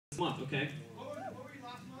Okay. What were you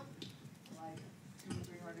last month? Like 200 or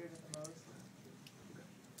 300 at the most.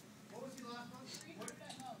 What was he last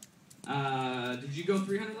month? Did you go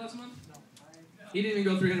 300 last month? No, He didn't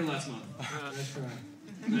even go 300 last month. That's right.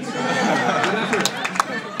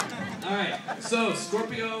 All right, so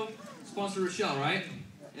Scorpio sponsored Rochelle, right?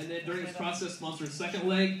 And then during this process, sponsored second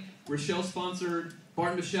leg. Rochelle sponsored Bart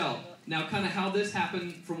and Michelle. Now, kind of how this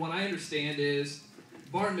happened, from what I understand, is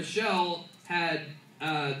Bart and Michelle had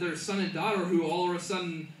their son and daughter who all of a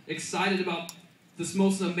sudden excited about this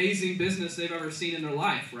most amazing business they've ever seen in their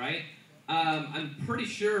life, right? I'm pretty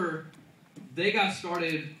sure they got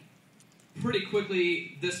started pretty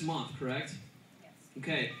quickly this month, correct? yes.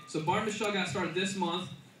 Okay, so Bart and Michelle got started this month.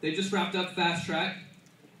 They just wrapped up Fast Track.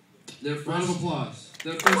 Their Round of first, applause.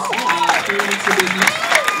 their first 3 weeks of business.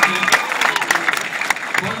 Okay.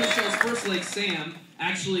 Bart and Michelle's first leg, Sam,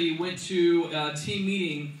 actually went to a team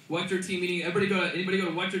meeting, Wechter team meeting. Anybody go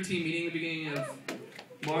to Wechter team meeting at the beginning of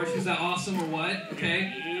March? Is that awesome or what?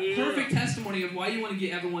 Okay. Perfect testimony of why you want to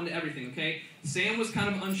get everyone to everything, okay? Sam was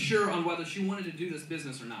kind of unsure on whether she wanted to do this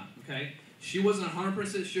business or not, okay? She wasn't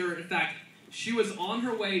 100% sure. In fact, she was on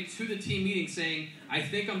her way to the team meeting saying, I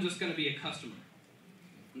think I'm just going to be a customer,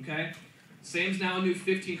 okay? Sam's now a new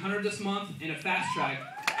 1,500 this month in a Fast Track.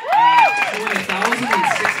 She went 1,000 in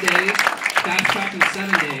 6 days, Fast Track in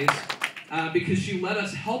 7 days, because she let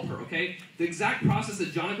us help her, okay? The exact process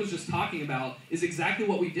that Jonathan was just talking about is exactly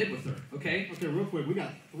what we did with her, okay? Okay, real quick, we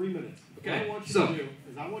got 3 minutes. Okay, What I want you so- to do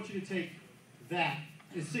is I want you to take that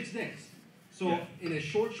in 6 days. So Yeah. in a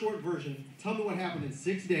short version, tell me what happened in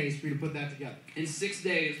 6 days for you to put that together. In 6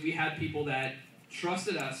 days, we had people that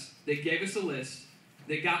trusted us. They gave us a list.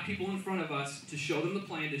 They got people in front of us to show them the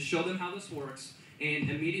plan, to show them how this works, and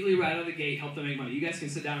immediately right out of the gate help them make money. You guys can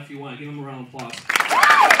sit down if you want. Give them a round of applause.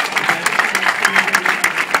 Okay?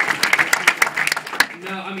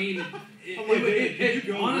 No, I mean,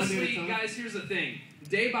 honestly, guys, here's the thing.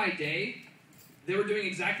 Day by day, they were doing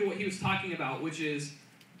exactly what he was talking about, which is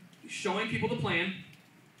showing people the plan,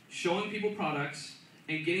 showing people products,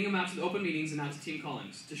 and getting them out to the open meetings and out to team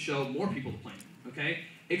callings to show more people the plan, okay?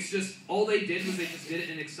 It's just, all they did was they just did it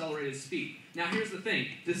in accelerated speed. Now, here's the thing.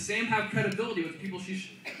 Does Sam have credibility with the people she's,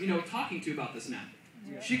 talking to about this now?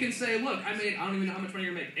 Yeah. She can say, look, I don't even know how much money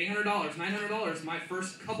you're going to make, $800, $900, my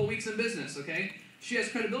first couple weeks in business, okay? She has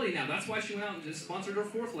credibility now. That's why she went out and just sponsored her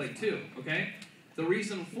fourth leg, too, okay? The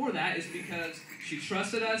reason for that is because she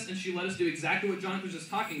trusted us and she let us do exactly what Jonathan was just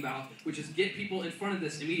talking about, which is get people in front of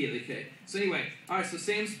this immediately, okay? So anyway, all right, so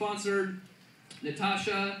Sam sponsored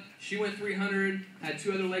Natasha. She went 300, had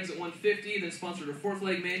 2 other legs at 150, then sponsored her fourth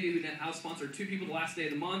leg, Mandy, who now sponsored 2 people the last day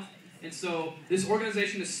of the month. And so this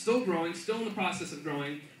organization is still growing, still in the process of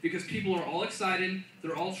growing, because people are all excited,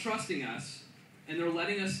 they're all trusting us, and they're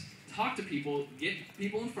letting us talk to people, get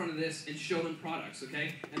people in front of this, and show them products,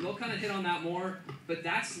 okay? And they'll kind of hit on that more, but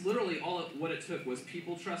that's literally what it took, was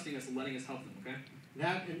people trusting us and letting us help them, okay?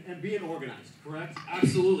 That and being organized, correct?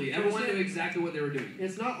 Absolutely. Everyone knew exactly what they were doing.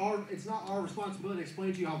 It's not our responsibility to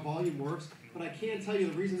explain to you how volume works, but I can tell you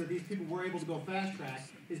the reason that these people were able to go Fast Track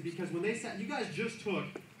is because when they sat, you guys just took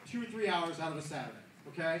 2 or 3 hours out of a Saturday,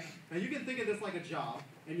 okay? Now you can think of this like a job,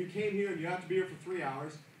 and you came here and you have to be here for 3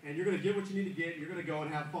 hours, and you're going to get what you need to get, and you're going to go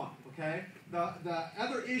and have fun, okay? The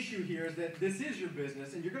other issue here is that this is your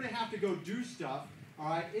business, and you're going to have to go do stuff, all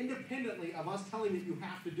right, independently of us telling that you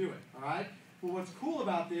have to do it, all right? But what's cool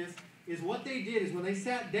about this is what they did is when they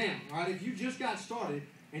sat down, all right, if you just got started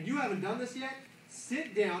and you haven't done this yet,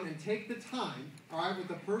 sit down and take the time, all right, with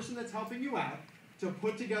the person that's helping you out to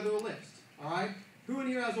put together a list, all right? Who in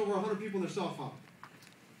here has over 100 people on their cell phone?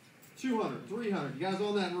 200, 300. You guys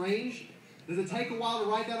on that range? Does it take a while to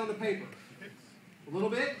write that on the paper? A little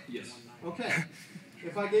bit? Yes. Okay.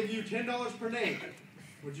 If I gave you $10 per name,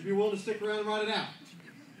 would you be willing to stick around and write it out?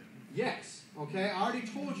 Yes. Okay, I already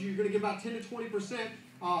told you you're going to get about 10 to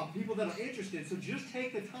 20% people that are interested. So just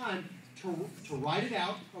take the time to write it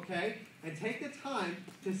out, okay, and take the time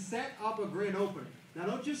to set up a grand opening. Now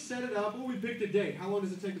don't just set it up. Oh, we picked a date. How long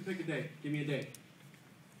does it take to pick a date? Give me a date.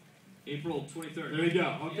 April 23rd. There you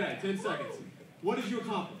go. Okay, 10 seconds. What did you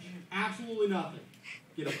accomplish? Absolutely nothing.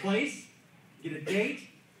 Get a place, get a date,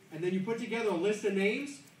 and then you put together a list of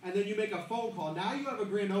names, and then you make a phone call. Now you have a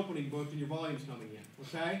grand opening booked and your volume's coming in,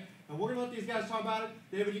 okay? And we're going to let these guys talk about it.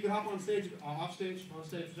 David, you can hop on stage, off stage, on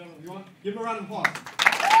stage, whichever you want. Give them a round of applause.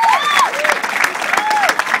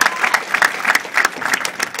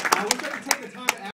 Now we're going to take